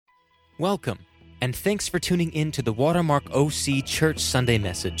Welcome, and thanks for tuning in to the Watermark OC Church Sunday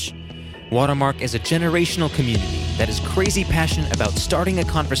Message. Watermark is a generational community that is crazy passionate about starting a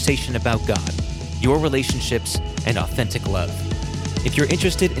conversation about God, your relationships, and authentic love. If you're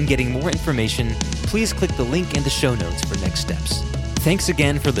interested in getting more information, please click the link in the show notes for next steps. Thanks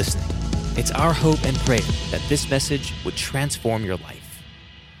again for listening. It's our hope and prayer that this message would transform your life.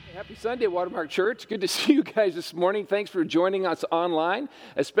 Happy Sunday, Watermark Church. Good to see you guys this morning. Thanks for joining us online,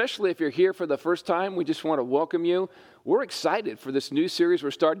 especially if you're here for the first time. We just want to welcome you. We're excited for this new series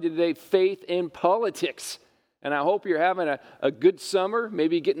we're starting today, Faith in Politics. And I hope you're having a good summer,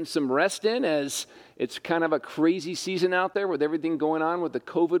 maybe getting some rest in, as it's kind of a crazy season out there with everything going on with the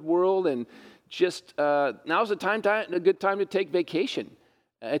COVID world. And just now's a good time to take vacation.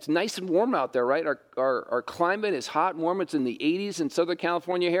 It's nice and warm out there, right? Our climate is hot and warm. It's in the 80s in Southern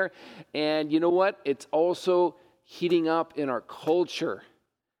California here. And you know what? It's also heating up in our culture.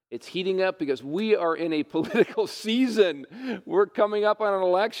 It's heating up because we are in a political season. We're coming up on an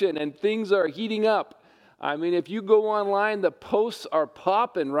election and things are heating up. I mean, if you go online, the posts are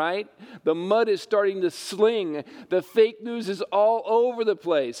popping, right? The mud is starting to sling. The fake news is all over the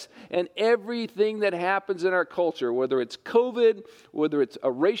place. And everything that happens in our culture, whether it's COVID, whether it's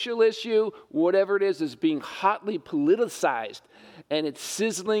a racial issue, whatever it is being hotly politicized. And it's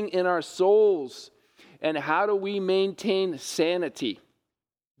sizzling in our souls. And how do we maintain sanity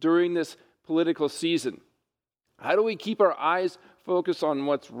during this political season? How do we keep our eyes focused on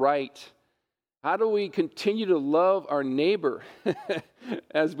what's right? How do we continue to love our neighbor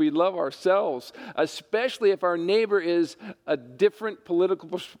as we love ourselves, especially if our neighbor is a different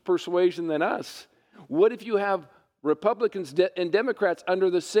political persuasion than us? What if you have Republicans and Democrats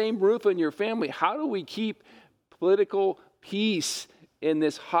under the same roof in your family? How do we keep political peace in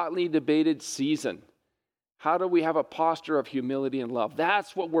this hotly debated season? How do we have a posture of humility and love?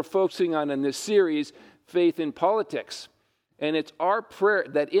 That's what we're focusing on in this series, Faith in Politics. And it's our prayer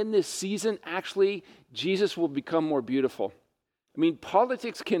that in this season, actually, Jesus will become more beautiful. I mean,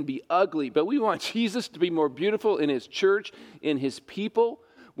 politics can be ugly, but we want Jesus to be more beautiful in his church, in his people.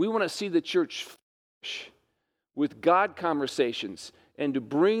 We want to see the church flourish with God conversations and to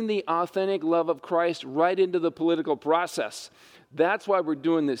bring the authentic love of Christ right into the political process. That's why we're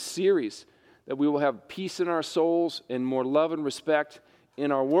doing this series, that we will have peace in our souls and more love and respect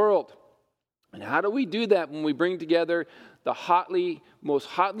in our world. And how do we do that when we bring together the most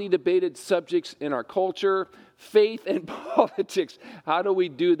hotly debated subjects in our culture, faith and politics? How do we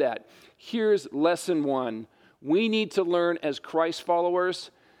do that? Here's lesson one. We need to learn as Christ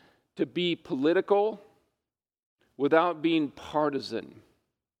followers to be political without being partisan.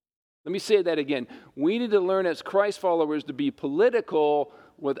 Let me say that again. We need to learn as Christ followers to be political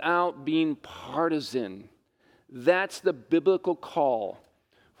without being partisan. That's the biblical call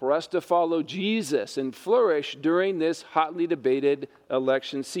for us to follow Jesus and flourish during this hotly debated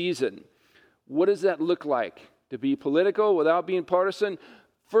election season. What does that look like? To be political without being partisan?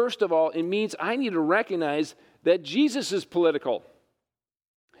 First of all, it means I need to recognize that Jesus is political.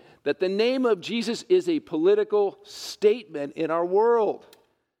 That the name of Jesus is a political statement in our world.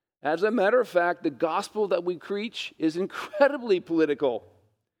 As a matter of fact, the gospel that we preach is incredibly political.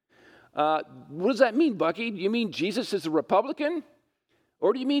 What does that mean, Bucky? Do you mean Jesus is a Republican?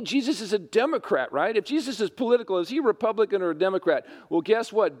 Or do you mean Jesus is a Democrat, right? If Jesus is political, is he a Republican or a Democrat? Well,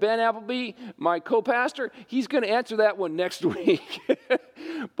 guess what? Ben Appleby, my co-pastor, he's going to answer that one next week.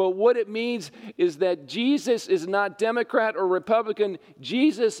 But what it means is that Jesus is not Democrat or Republican.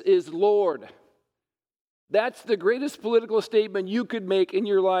 Jesus is Lord. That's the greatest political statement you could make in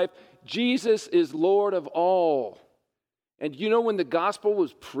your life. Jesus is Lord of all. And you know when the gospel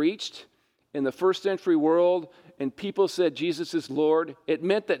was preached in the first century world, and people said Jesus is Lord, it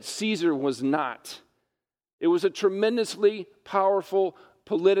meant that Caesar was not. It was a tremendously powerful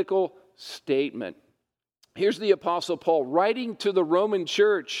political statement. Here's the Apostle Paul writing to the Roman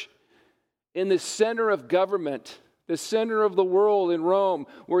church in the center of government, the center of the world in Rome,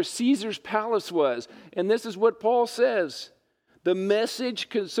 where Caesar's palace was. And this is what Paul says. The message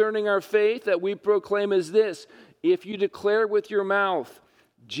concerning our faith that we proclaim is this: if you declare with your mouth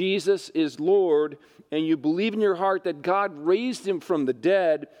Jesus is Lord, and you believe in your heart that God raised him from the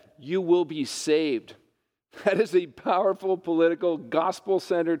dead, you will be saved. That is a powerful, political,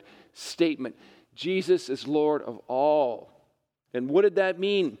 gospel-centered statement. Jesus is Lord of all. And what did that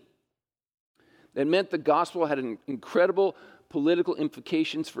mean? It meant the gospel had incredible political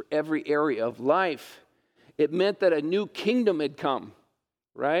implications for every area of life. It meant that a new kingdom had come.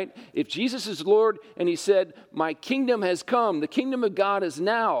 right? If Jesus is Lord and he said, my kingdom has come, the kingdom of God is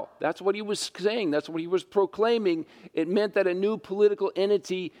now, that's what he was saying, that's what he was proclaiming. It meant that a new political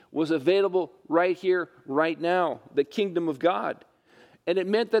entity was available right here, right now, the kingdom of God. And it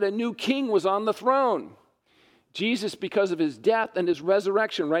meant that a new king was on the throne. Jesus, because of his death and his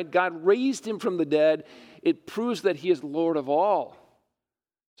resurrection, right? God raised him from the dead. It proves that he is Lord of all.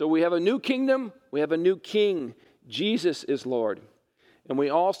 So we have a new kingdom, we have a new king. Jesus is Lord. And we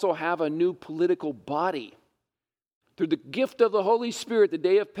also have a new political body. Through the gift of the Holy Spirit, the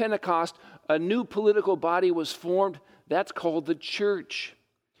day of Pentecost, a new political body was formed. That's called the church.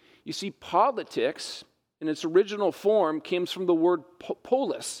 You see, politics, in its original form, comes from the word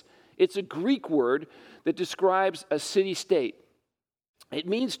polis. It's a Greek word that describes a city-state. It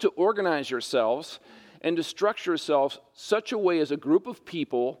means to organize yourselves and to structure yourselves such a way as a group of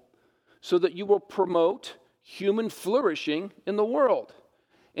people so that you will promote human flourishing in the world.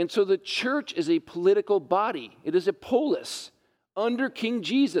 And so the church is a political body. It is a polis under King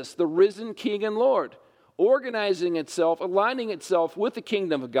Jesus, the risen King and Lord, organizing itself, aligning itself with the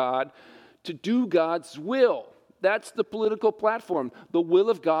kingdom of God to do God's will. That's the political platform, the will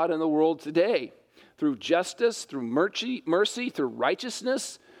of God in the world today. Through justice, through mercy, through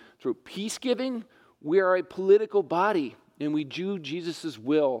righteousness, through peace-giving, we are a political body, and we do Jesus'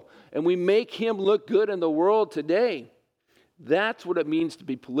 will, and we make him look good in the world today. That's what it means to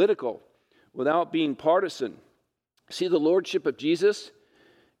be political without being partisan. See, the lordship of Jesus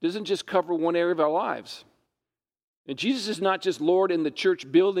doesn't just cover one area of our lives. And Jesus is not just Lord in the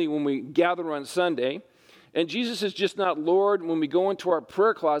church building when we gather on Sunday, and Jesus is just not Lord when we go into our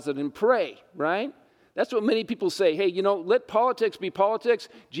prayer closet and pray, right? That's what many people say. Hey, let politics be politics.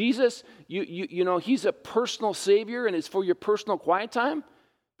 Jesus, he's a personal savior and it's for your personal quiet time.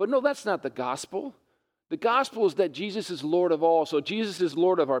 But no, that's not the gospel. The gospel is that Jesus is Lord of all. So Jesus is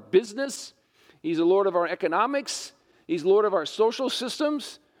Lord of our business. He's the Lord of our economics. He's Lord of our social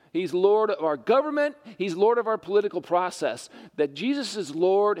systems. He's Lord of our government. He's Lord of our political process. That Jesus is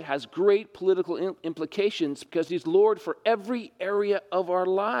Lord has great political implications because he's Lord for every area of our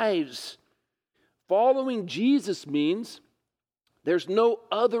lives. Following Jesus means there's no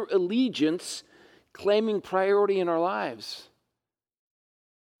other allegiance claiming priority in our lives.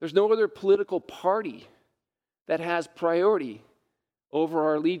 There's no other political party that has priority over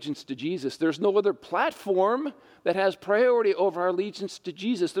our allegiance to Jesus. There's no other platform that has priority over our allegiance to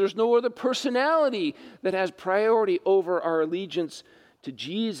Jesus. There's no other personality that has priority over our allegiance to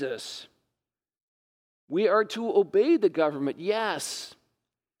Jesus. We are to obey the government, yes.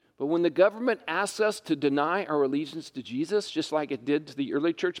 But when the government asks us to deny our allegiance to Jesus, just like it did to the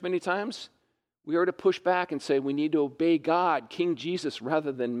early church many times, we are to push back and say we need to obey God, King Jesus,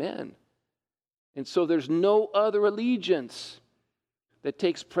 rather than men. And so there's no other allegiance that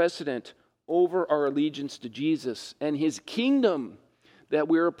takes precedent over our allegiance to Jesus and his kingdom that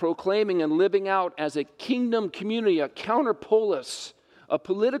we are proclaiming and living out as a kingdom community, a counterpolis, a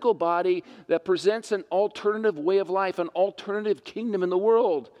political body that presents an alternative way of life, an alternative kingdom in the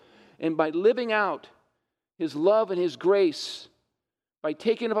world. And by living out his love and his grace, by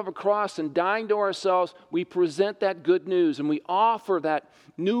taking up a cross and dying to ourselves, we present that good news and we offer that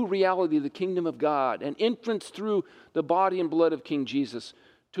new reality of the kingdom of God, an entrance through the body and blood of King Jesus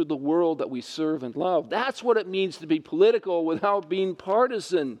to the world that we serve and love. That's what it means to be political without being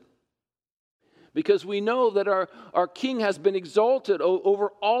partisan. Because we know that our king has been exalted over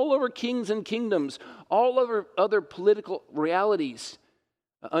all other kings and kingdoms, all other political realities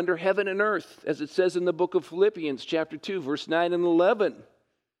under heaven and earth, as it says in the book of Philippians, chapter 2, verse 9 and 11.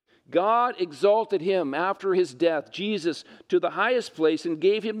 God exalted him after his death, Jesus, to the highest place and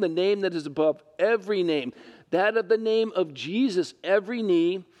gave him the name that is above every name. That of the name of Jesus, every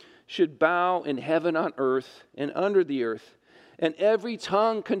knee should bow in heaven, on earth, and under the earth. And every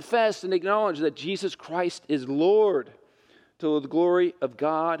tongue confess and acknowledge that Jesus Christ is Lord, to the glory of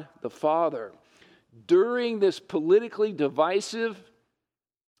God the Father. During this politically divisive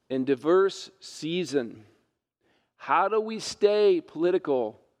and diverse season, how do we stay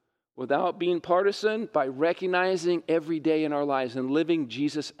political without being partisan? By recognizing every day in our lives and living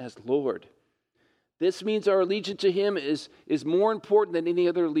Jesus as Lord. This means our allegiance to him is more important than any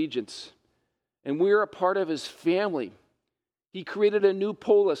other allegiance. And we are a part of his family. He created a new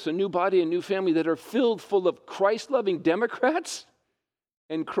polis, a new body, a new family that are filled full of Christ-loving Democrats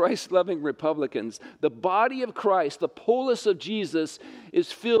and Christ-loving Republicans. The body of Christ, the polis of Jesus,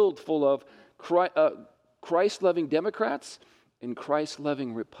 is filled full of Christ-loving Democrats and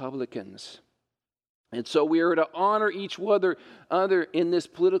Christ-loving Republicans. And so we are to honor each other in this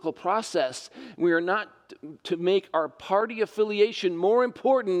political process. We are not to make our party affiliation more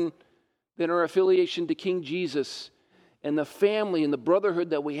important than our affiliation to King Jesus and the family and the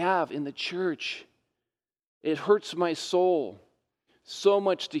brotherhood that we have in the church. It hurts my soul so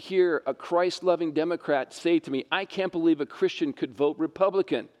much to hear a Christ-loving Democrat say to me, I can't believe a Christian could vote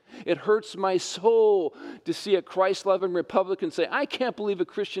Republican. It hurts my soul to see a Christ-loving Republican say, I can't believe a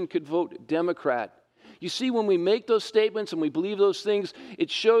Christian could vote Democrat. You see, when we make those statements and we believe those things,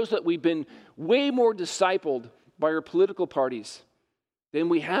 it shows that we've been way more discipled by our political parties than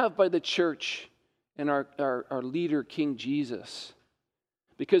we have by the church and our leader, King Jesus.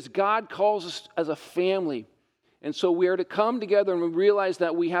 Because God calls us as a family. And so we are to come together and we realize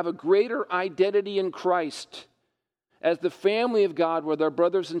that we have a greater identity in Christ. As the family of God with our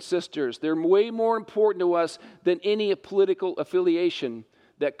brothers and sisters, they're way more important to us than any political affiliation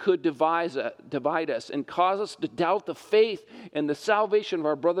that could divide us and cause us to doubt the faith and the salvation of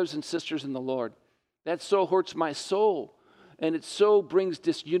our brothers and sisters in the Lord. That so hurts my soul, and it so brings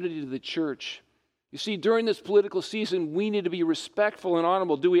disunity to the church. You see, during this political season, we need to be respectful and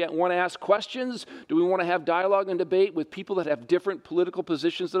honorable. Do we want to ask questions? Do we want to have dialogue and debate with people that have different political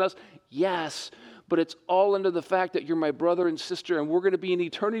positions than us? Yes, but it's all under the fact that you're my brother and sister, and we're going to be in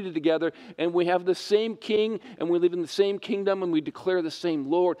eternity together, and we have the same king, and we live in the same kingdom, and we declare the same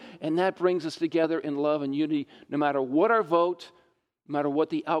Lord, and that brings us together in love and unity, no matter what our vote, no matter what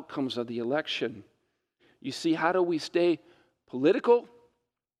the outcomes of the election. You see, how do we stay political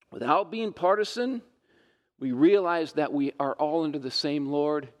without being partisan? We realize that we are all under the same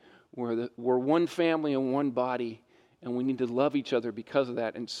Lord. We're one family and one body, and we need to love each other because of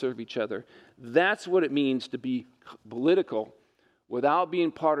that and serve each other. That's what it means to be political without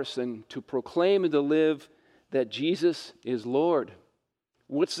being partisan, to proclaim and to live that Jesus is Lord.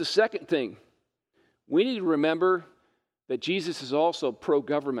 What's the second thing? We need to remember that Jesus is also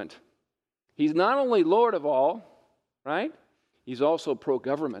pro-government. He's not only Lord of all, right? He's also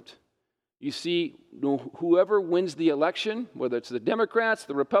pro-government. You see, whoever wins the election, whether it's the Democrats,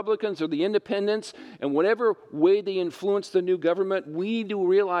 the Republicans, or the independents, and whatever way they influence the new government, we do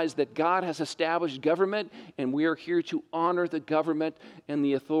realize that God has established government, and we are here to honor the government and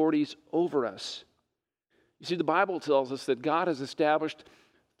the authorities over us. You see, the Bible tells us that God has established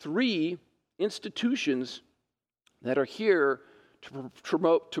 3 institutions that are here to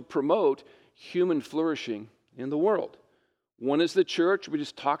promote human flourishing in the world. One is the church. We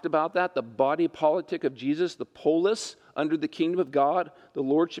just talked about that. The body politic of Jesus, the polis under the kingdom of God, the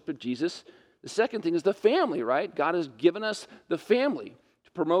lordship of Jesus. The second thing is the family, right? God has given us the family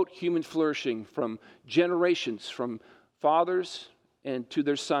to promote human flourishing from generations, from fathers and to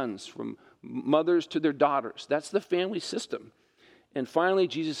their sons, from mothers to their daughters. That's the family system. And finally,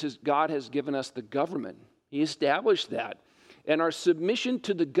 God has given us the government. He established that. And our submission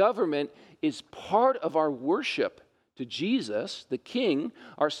to the government is part of our worship to Jesus, the King.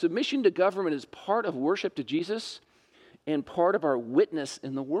 Our submission to government is part of worship to Jesus and part of our witness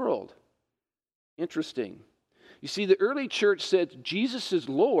in the world. Interesting. You see, the early church said Jesus is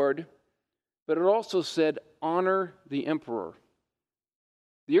Lord, but it also said honor the emperor.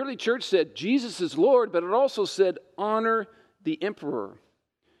 The early church said Jesus is Lord, but it also said honor the emperor,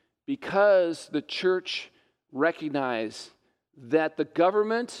 because the church recognized that the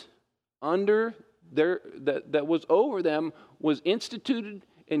government that was over them was instituted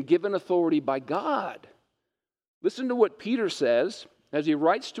and given authority by God. Listen to what Peter says as he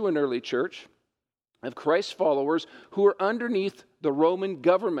writes to an early church of Christ's followers who are underneath the Roman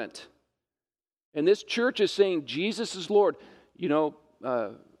government. And this church is saying Jesus is Lord. You know,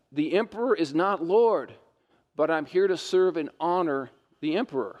 the emperor is not Lord, but I'm here to serve and honor the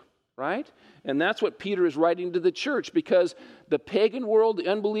emperor, right? And that's what Peter is writing to the church, because the pagan world, the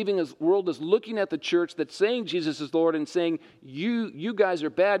unbelieving world is looking at the church that's saying Jesus is Lord and saying, you guys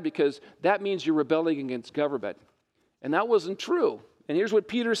are bad because that means you're rebelling against government. And that wasn't true. And here's what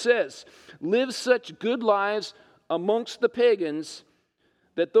Peter says: live such good lives amongst the pagans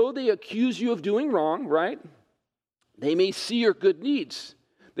that though they accuse you of doing wrong, right, they may see your good deeds.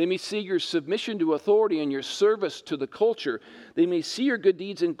 They may see your submission to authority and your service to the culture. They may see your good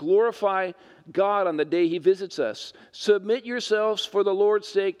deeds and glorify God on the day He visits us. Submit yourselves for the Lord's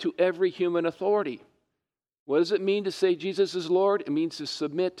sake to every human authority. What does it mean to say Jesus is Lord? It means to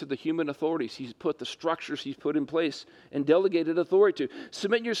submit to the human authorities. He's put the structures He's put in place and delegated authority to.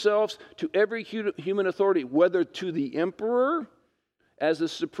 Submit yourselves to every human authority, whether to the emperor as the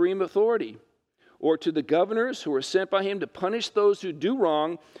supreme authority, or to the governors who are sent by him to punish those who do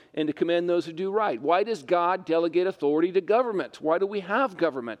wrong and to commend those who do right. Why does God delegate authority to government? Why do we have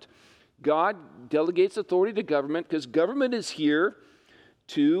government? God delegates authority to government because government is here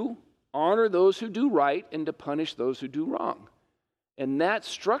to honor those who do right and to punish those who do wrong. And that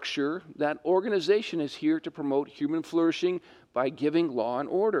structure, that organization is here to promote human flourishing by giving law and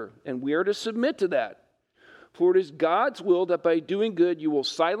order. And we are to submit to that. For it is God's will that by doing good you will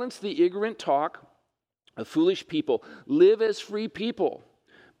silence the ignorant talk of foolish people. Live as free people,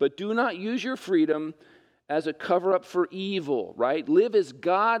 but do not use your freedom as a cover-up for evil, right? Live as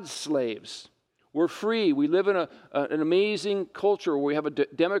God's slaves. We're free. We live in an amazing culture where we have a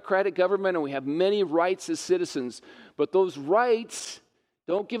democratic government and we have many rights as citizens. But those rights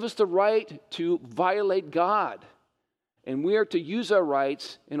don't give us the right to violate God. And we are to use our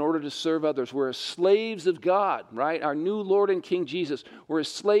rights in order to serve others. We're slaves of God, right? Our new Lord and King Jesus. We're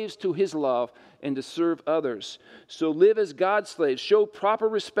slaves to His love and to serve others. So live as God's slaves. Show proper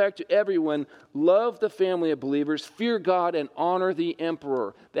respect to everyone. Love the family of believers. Fear God and honor the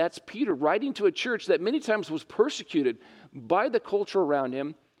emperor. That's Peter writing to a church that many times was persecuted by the culture around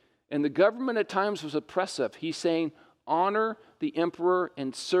him. And the government at times was oppressive. He's saying, honor the emperor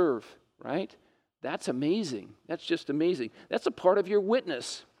and serve, right? That's amazing. That's just amazing. That's a part of your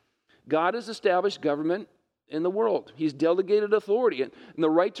witness. God has established government in the world. He's delegated authority, and the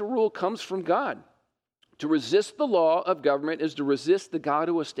right to rule comes from God. To resist the law of government is to resist the God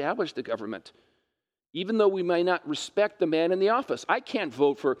who established the government. Even though we may not respect the man in the office. I can't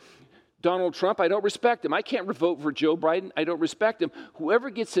vote for Donald Trump. I don't respect him. I can't vote for Joe Biden. I don't respect him. Whoever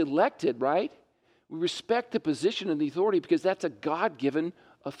gets elected, right? We respect the position and the authority because that's a God-given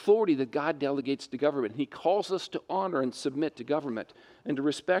authority that God delegates to government. He calls us to honor and submit to government and to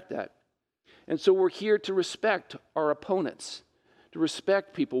respect that. And so we're here to respect our opponents, to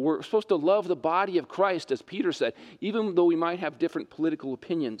respect people. We're supposed to love the body of Christ, as Peter said, even though we might have different political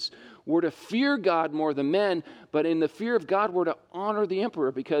opinions. We're to fear God more than men, but in the fear of God, we're to honor the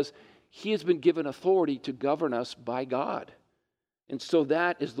emperor because he has been given authority to govern us by God. And so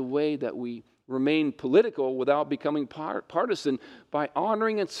that is the way that we remain political without becoming partisan, by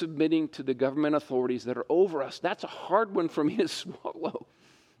honoring and submitting to the government authorities that are over us. That's a hard one for me to swallow,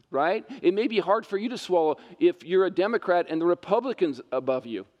 right? It may be hard for you to swallow if you're a Democrat and the Republicans above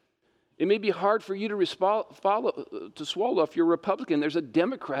you. It may be hard for you to swallow if you're a Republican. There's a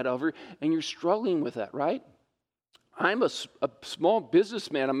Democrat over and you're struggling with that, right? I'm a small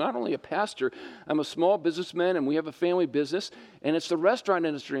businessman. I'm not only a pastor, I'm a small businessman, and we have a family business, and it's the restaurant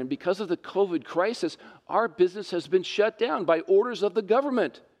industry. And because of the COVID crisis, our business has been shut down by orders of the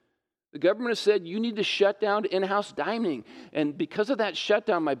government. The government has said, you need to shut down in-house dining. And because of that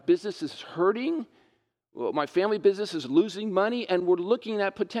shutdown, my business is hurting. Well, my family business is losing money, and we're looking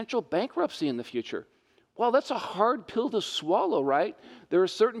at potential bankruptcy in the future. Well, that's a hard pill to swallow, right? There are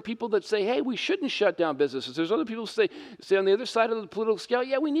certain people that say, hey, we shouldn't shut down businesses. There's other people who say on the other side of the political scale,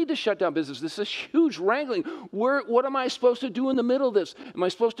 yeah, we need to shut down business. This is huge wrangling. What am I supposed to do in the middle of this? Am I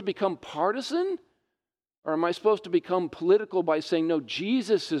supposed to become partisan? Or am I supposed to become political by saying, no,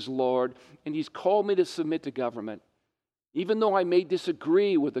 Jesus is Lord, and He's called me to submit to government, even though I may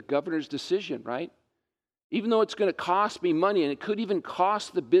disagree with the governor's decision, right? Even though it's going to cost me money and it could even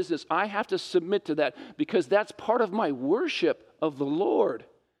cost the business, I have to submit to that because that's part of my worship of the Lord.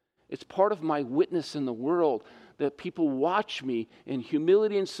 It's part of my witness in the world that people watch me in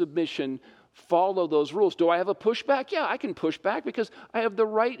humility and submission follow those rules. Do I have a pushback? Yeah, I can push back because I have the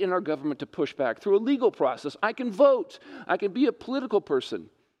right in our government to push back through a legal process. I can vote. I can be a political person.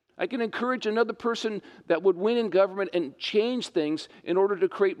 I can encourage another person that would win in government and change things in order to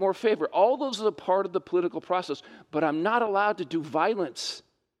create more favor. All those are a part of the political process, but I'm not allowed to do violence.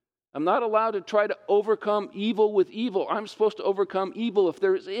 I'm not allowed to try to overcome evil with evil. I'm supposed to overcome evil, if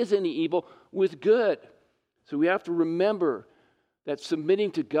there is any evil, with good. So we have to remember that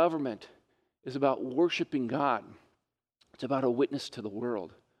submitting to government is about worshiping God. It's about a witness to the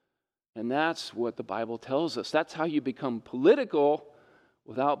world. And that's what the Bible tells us. That's how you become political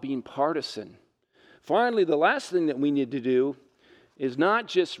without being partisan. Finally, the last thing that we need to do is not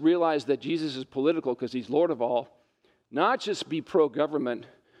just realize that Jesus is political because He's Lord of all, not just be pro-government,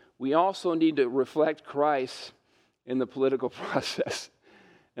 we also need to reflect Christ in the political process.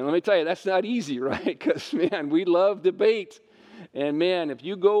 And let me tell you, that's not easy, right? Because, man, we love debate. And, man, if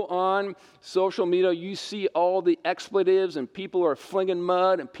you go on social media, you see all the expletives and people are flinging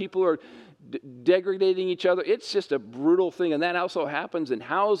mud and people are degrading each other. It's just a brutal thing. And that also happens in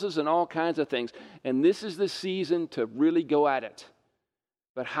houses and all kinds of things. And this is the season to really go at it.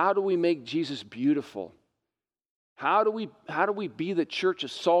 But how do we make Jesus beautiful? How do we be the church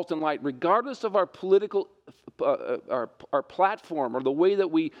of salt and light, regardless of our political, our platform or the way that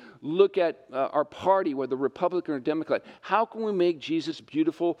we look at our party, whether Republican or Democrat? How can we make Jesus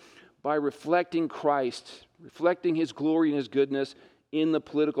beautiful? By reflecting Christ, reflecting His glory and His goodness in the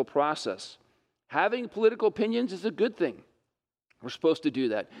political process. Having political opinions is a good thing. We're supposed to do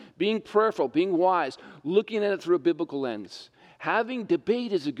that. Being prayerful, being wise, looking at it through a biblical lens. Having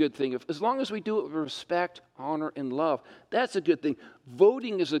debate is a good thing. As long as we do it with respect, honor, and love, that's a good thing.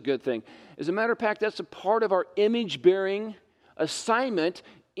 Voting is a good thing. As a matter of fact, that's a part of our image-bearing assignment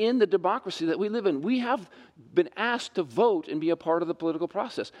in the democracy that we live in. We have been asked to vote and be a part of the political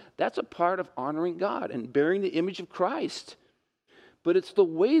process. That's a part of honoring God and bearing the image of Christ. But it's the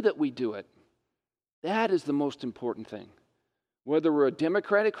way that we do it. That is the most important thing. Whether we're a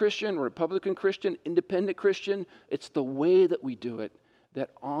Democratic Christian, Republican Christian, Independent Christian, it's the way that we do it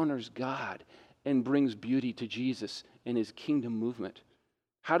that honors God and brings beauty to Jesus and his kingdom movement.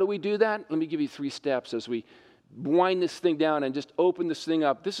 How do we do that? Let me give you 3 steps as we wind this thing down and just open this thing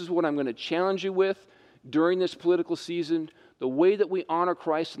up. This is what I'm going to challenge you with during this political season. The way that we honor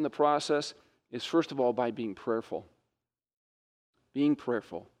Christ in the process is, first of all, by being prayerful. Being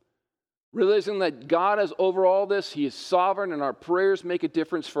prayerful. Realizing that God is over all this, he is sovereign, and our prayers make a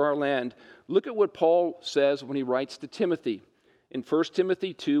difference for our land. Look at what Paul says when he writes to Timothy in 1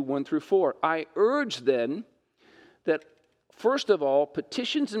 Timothy 2, 1 through 4. I urge then that, first of all,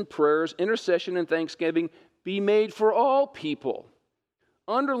 petitions and prayers, intercession and thanksgiving be made for all people.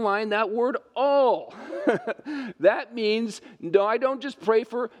 Underline that word all. That means, no, I don't just pray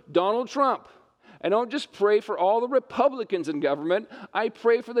for Donald Trump. I don't just pray for all the Republicans in government. I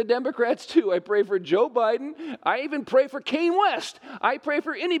pray for the Democrats too. I pray for Joe Biden. I even pray for Kanye West. I pray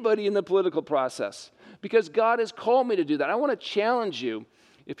for anybody in the political process because God has called me to do that. I want to challenge you.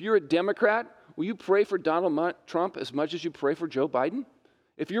 If you're a Democrat, will you pray for Donald Trump as much as you pray for Joe Biden?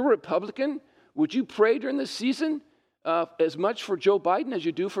 If you're a Republican, would you pray during this season as much for Joe Biden as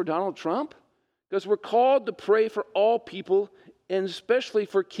you do for Donald Trump? Because we're called to pray for all people, and especially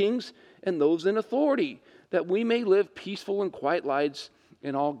for kings and those in authority, that we may live peaceful and quiet lives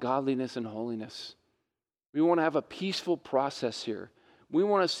in all godliness and holiness. We want to have a peaceful process here. We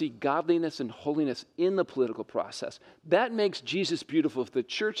want to see godliness and holiness in the political process. That makes Jesus beautiful. If the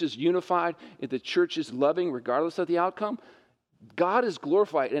church is unified, if the church is loving, regardless of the outcome, God is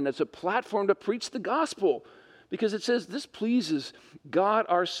glorified, and it's a platform to preach the gospel. Because it says this pleases God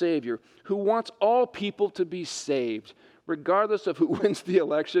our Savior, who wants all people to be saved. Regardless of who wins the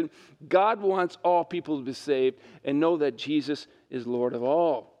election, God wants all people to be saved and know that Jesus is Lord of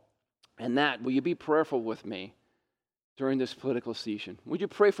all. And that, will you be prayerful with me during this political season? Would you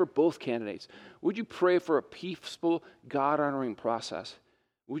pray for both candidates? Would you pray for a peaceful, God-honoring process?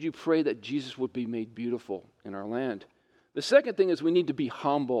 Would you pray that Jesus would be made beautiful in our land? The second thing is we need to be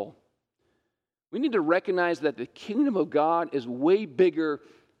humble. We need to recognize that the kingdom of God is way bigger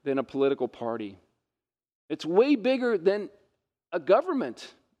than a political party. It's way bigger than a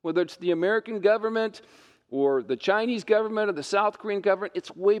government, whether it's the American government or the Chinese government or the South Korean government.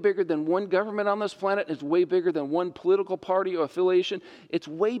 It's way bigger than one government on this planet. It's way bigger than one political party or affiliation. It's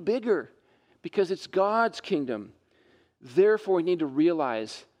way bigger because it's God's kingdom. Therefore, we need to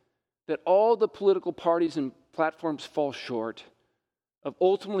realize that all the political parties and platforms fall short of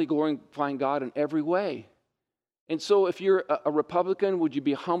ultimately glorifying God in every way. And so if you're a Republican, would you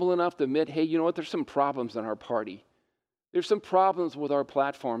be humble enough to admit, hey, you know what, there's some problems in our party. There's some problems with our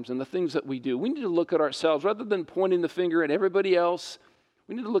platforms and the things that we do. We need to look at ourselves. Rather than pointing the finger at everybody else,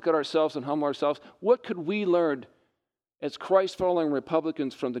 we need to look at ourselves and humble ourselves. What could we learn as Christ-following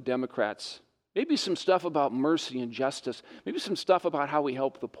Republicans from the Democrats? Maybe some stuff about mercy and justice. Maybe some stuff about how we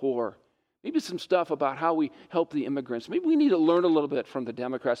help the poor. Maybe some stuff about how we help the immigrants. Maybe we need to learn a little bit from the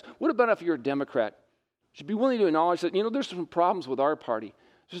Democrats. What about if you're a Democrat? You should be willing to acknowledge that, there's some problems with our party.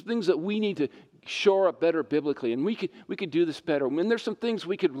 There's things that we need to shore up better biblically, and we could do this better. And there's some things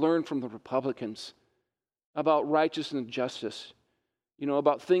we could learn from the Republicans about righteousness and justice,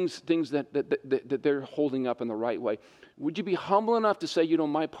 about things that they're holding up in the right way. Would you be humble enough to say,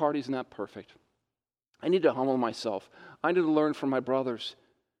 my party's not perfect. I need to humble myself. I need to learn from my brothers.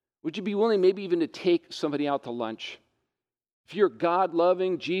 Would you be willing maybe even to take somebody out to lunch? If you're a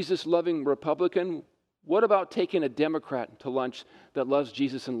God-loving, Jesus-loving Republican, what about taking a Democrat to lunch that loves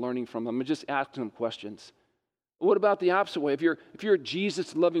Jesus and learning from them and just asking them questions? What about the opposite way? If you're a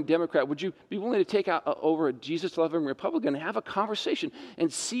Jesus-loving Democrat, would you be willing to take out over a Jesus-loving Republican and have a conversation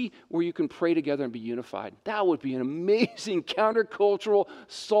and see where you can pray together and be unified? That would be an amazing countercultural,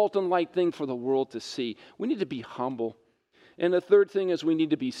 salt and light thing for the world to see. We need to be humble. And the third thing is we need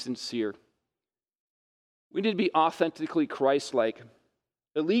to be sincere. We need to be authentically Christ-like.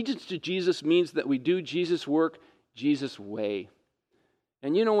 Allegiance to Jesus means that we do Jesus' work Jesus' way.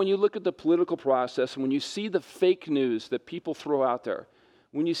 And when you look at the political process, when you see the fake news that people throw out there,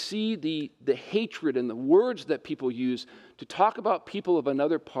 when you see the hatred and the words that people use to talk about people of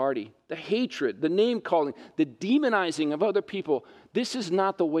another party, the hatred, the name-calling, the demonizing of other people, this is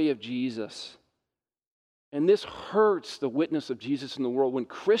not the way of Jesus. And this hurts the witness of Jesus in the world. When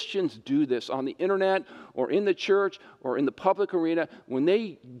Christians do this on the internet or in the church or in the public arena, when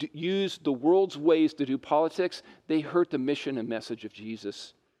they use the world's ways to do politics, they hurt the mission and message of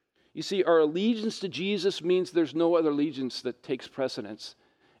Jesus. You see, our allegiance to Jesus means there's no other allegiance that takes precedence.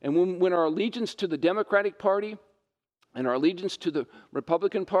 And when our allegiance to the Democratic Party and our allegiance to the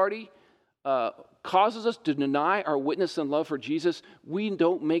Republican Party causes us to deny our witness and love for Jesus, we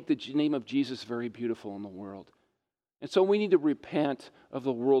don't make the name of Jesus very beautiful in the world. And so we need to repent of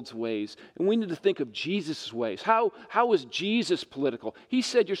the world's ways. And we need to think of Jesus' ways. How is Jesus political? He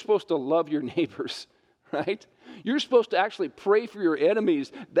said you're supposed to love your neighbors, right? You're supposed to actually pray for your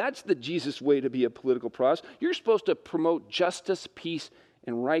enemies. That's the Jesus way to be a political process. You're supposed to promote justice, peace,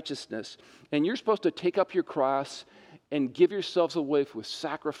 and righteousness. And you're supposed to take up your cross and give yourselves away with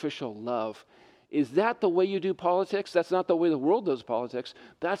sacrificial love. Is that the way you do politics? That's not the way the world does politics.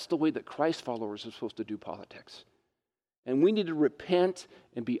 That's the way that Christ followers are supposed to do politics. And we need to repent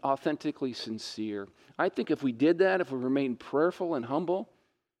and be authentically sincere. I think if we did that, if we remained prayerful and humble,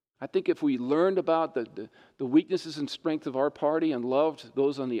 I think if we learned about the weaknesses and strength of our party and loved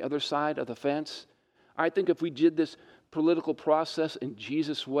those on the other side of the fence, I think if we did this political process in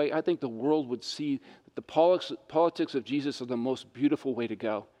Jesus' way, I think the world would see that the politics of Jesus are the most beautiful way to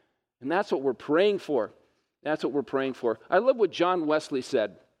go. And that's what we're praying for. That's what we're praying for. I love what John Wesley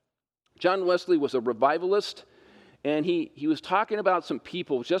said. John Wesley was a revivalist, and he was talking about some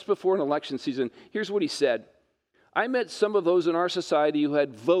people just before an election season. Here's what he said. I met some of those in our society who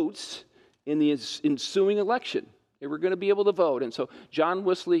had votes in the ensuing election. They were going to be able to vote. And so John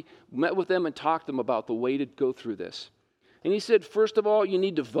Wesley met with them and talked to them about the way to go through this. And he said, first of all, you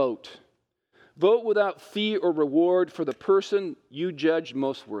need to vote. Vote without fee or reward for the person you judge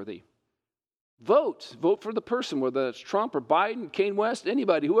most worthy. Vote. Vote for the person, whether it's Trump or Biden, Kanye West,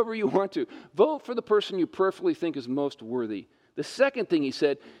 anybody, whoever you want to. Vote for the person you perfectly think is most worthy. The second thing he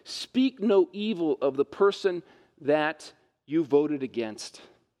said, speak no evil of the person that you voted against.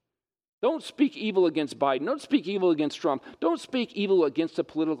 Don't speak evil against Biden. Don't speak evil against Trump. Don't speak evil against a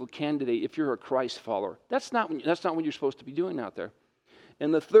political candidate if you're a Christ follower. That's not what you're supposed to be doing out there.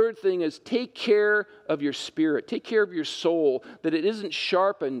 And the third thing is take care of your spirit. Take care of your soul, that it isn't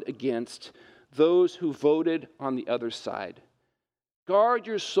sharpened against those who voted on the other side. Guard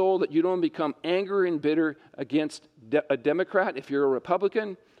your soul that you don't become angry and bitter against a Democrat if you're a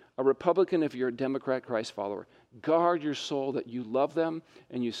Republican if you're a Democrat Christ follower. Guard your soul that you love them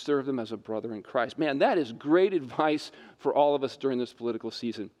and you serve them as a brother in Christ. Man, that is great advice for all of us during this political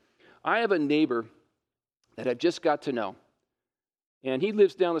season. I have a neighbor that I've just got to know. And he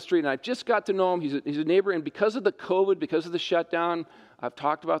lives down the street, and I've just got to know him. He's a neighbor, and because of the COVID, because of the shutdown, I've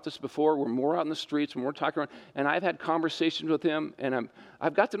talked about this before. We're more out in the streets, we're more talking around, and I've had conversations with him, and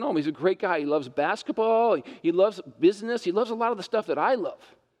I've got to know him. He's a great guy. He loves basketball. He loves business. He loves a lot of the stuff that I love.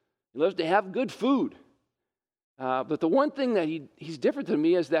 He loves to have good food. But the one thing that he's different than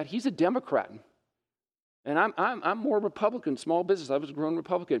me is that he's a Democrat. And I'm more Republican, small business. I was a grown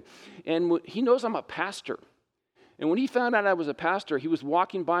Republican. And he knows I'm a pastor. And when he found out I was a pastor, he was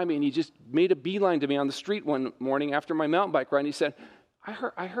walking by me and he just made a beeline to me on the street one morning after my mountain bike ride. And he said, I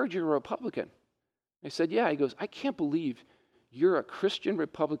heard you're a Republican. I said, yeah. He goes, I can't believe you're a Christian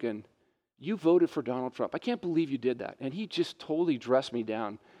Republican. You voted for Donald Trump. I can't believe you did that. And he just totally dressed me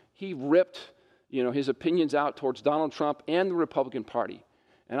down. He ripped, his opinions out towards Donald Trump and the Republican Party.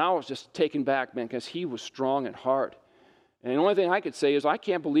 And I was just taken back, man, because he was strong and hard. And the only thing I could say is, I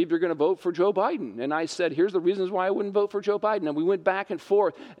can't believe you're going to vote for Joe Biden. And I said, here's the reasons why I wouldn't vote for Joe Biden. And we went back and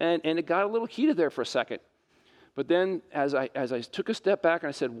forth, and it got a little heated there for a second. But then as I took a step back and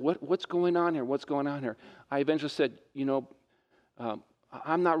I said, what's going on here? What's going on here? I eventually said,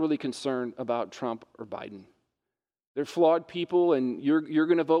 I'm not really concerned about Trump or Biden. They're flawed people, and you're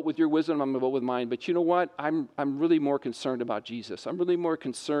going to vote with your wisdom, I'm going to vote with mine. But you know what? I'm really more concerned about Jesus. I'm really more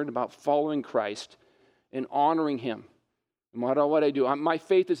concerned about following Christ and honoring him. No matter what I do, my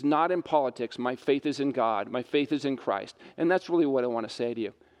faith is not in politics. My faith is in God. My faith is in Christ. And that's really what I want to say to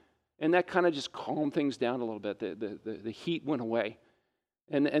you. And that kind of just calmed things down a little bit. The heat went away.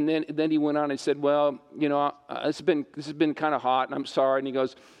 And then he went on and said, well, this has been kind of hot, and I'm sorry. And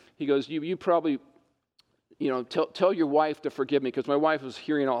he goes, you probably, tell your wife to forgive me, because my wife was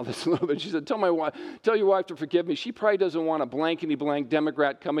hearing all this a little bit. She said, tell your wife to forgive me. She probably doesn't want a blankety-blank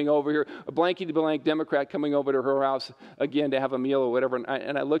Democrat coming over here, a blankety-blank Democrat coming over to her house again to have a meal or whatever.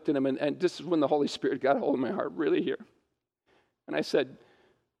 And I looked at him, and this is when the Holy Spirit got a hold of my heart really here. And I said,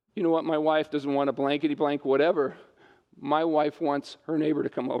 You know what? My wife doesn't want a blankety blank whatever. My wife wants her neighbor to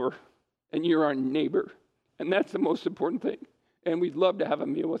come over, and you're our neighbor. And that's the most important thing. And we'd love to have a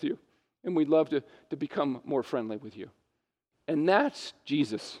meal with you, and we'd love to become more friendly with you. And that's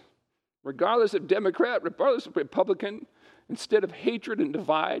Jesus. Regardless of Democrat, regardless of Republican, instead of hatred and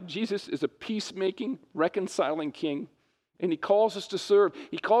divide, Jesus is a peacemaking, reconciling king. And he calls us to serve.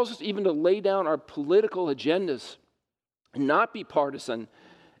 He calls us even to lay down our political agendas and not be partisan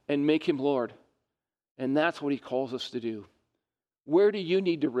and make him Lord. And that's what he calls us to do. Where do you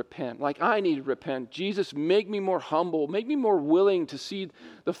need to repent? Like I need to repent. Jesus, make me more humble. Make me more willing to see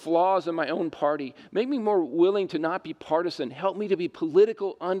the flaws in my own party. Make me more willing to not be partisan. Help me to be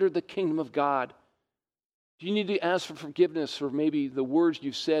political under the kingdom of God. Do you need to ask for forgiveness for maybe the words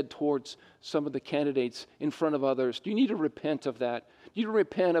you've said towards some of the candidates in front of others? Do you need to repent of that? Do you need to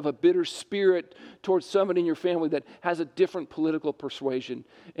repent of a bitter spirit towards somebody in your family that has a different political persuasion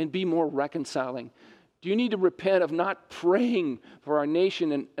and be more reconciling? Do you need to repent of not praying for our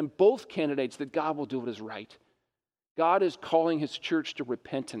nation and both candidates that God will do what is right? God is calling his church to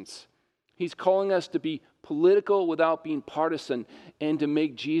repentance. He's calling us to be political without being partisan and to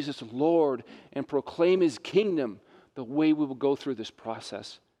make Jesus Lord and proclaim his kingdom the way we will go through this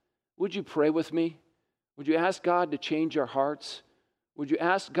process. Would you pray with me? Would you ask God to change our hearts? Would you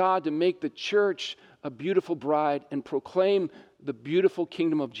ask God to make the church a beautiful bride and proclaim the beautiful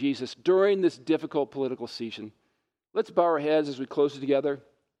kingdom of Jesus during this difficult political season? Let's bow our heads as we close it together.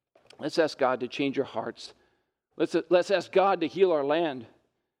 Let's ask God to change our hearts. Let's ask God to heal our land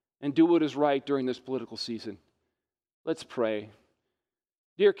and do what is right during this political season. Let's pray.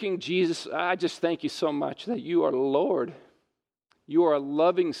 Dear King Jesus, I just thank you so much that you are Lord. You are a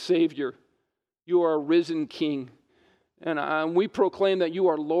loving Savior. You are a risen King. And we proclaim that you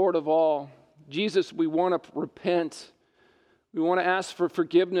are Lord of all. Jesus, we want to repent. We want to ask for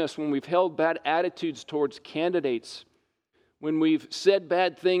forgiveness when we've held bad attitudes towards candidates, when we've said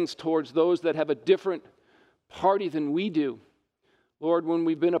bad things towards those that have a different party than we do. Lord, when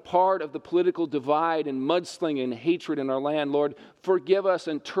we've been a part of the political divide and mudslinging and hatred in our land, Lord, forgive us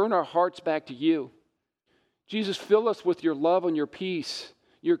and turn our hearts back to you. Jesus, fill us with your love and your peace,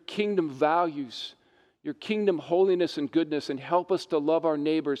 your kingdom values, your kingdom holiness and goodness, and help us to love our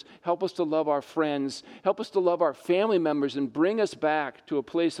neighbors, help us to love our friends, help us to love our family members, and bring us back to a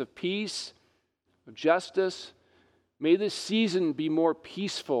place of peace, of justice. May this season be more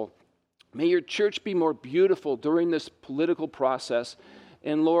peaceful. May your church be more beautiful during this political process.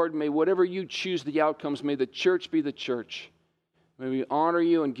 And Lord, may whatever you choose the outcomes, may the church be the church. May we honor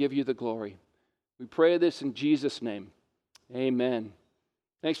you and give you the glory. We pray this in Jesus' name. Amen.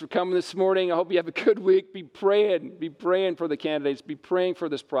 Thanks for coming this morning. I hope you have a good week. Be praying for the candidates. Be praying for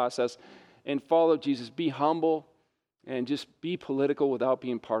this process and follow Jesus. Be humble and just be political without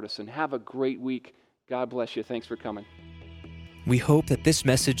being partisan. Have a great week. God bless you. Thanks for coming. We hope that this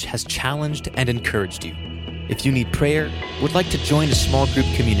message has challenged and encouraged you. If you need prayer, would like to join a small group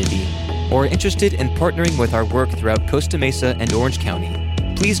community, or are interested in partnering with our work throughout Costa Mesa and Orange County,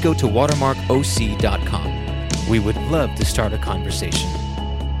 please go to watermarkoc.com. We would love to start a conversation.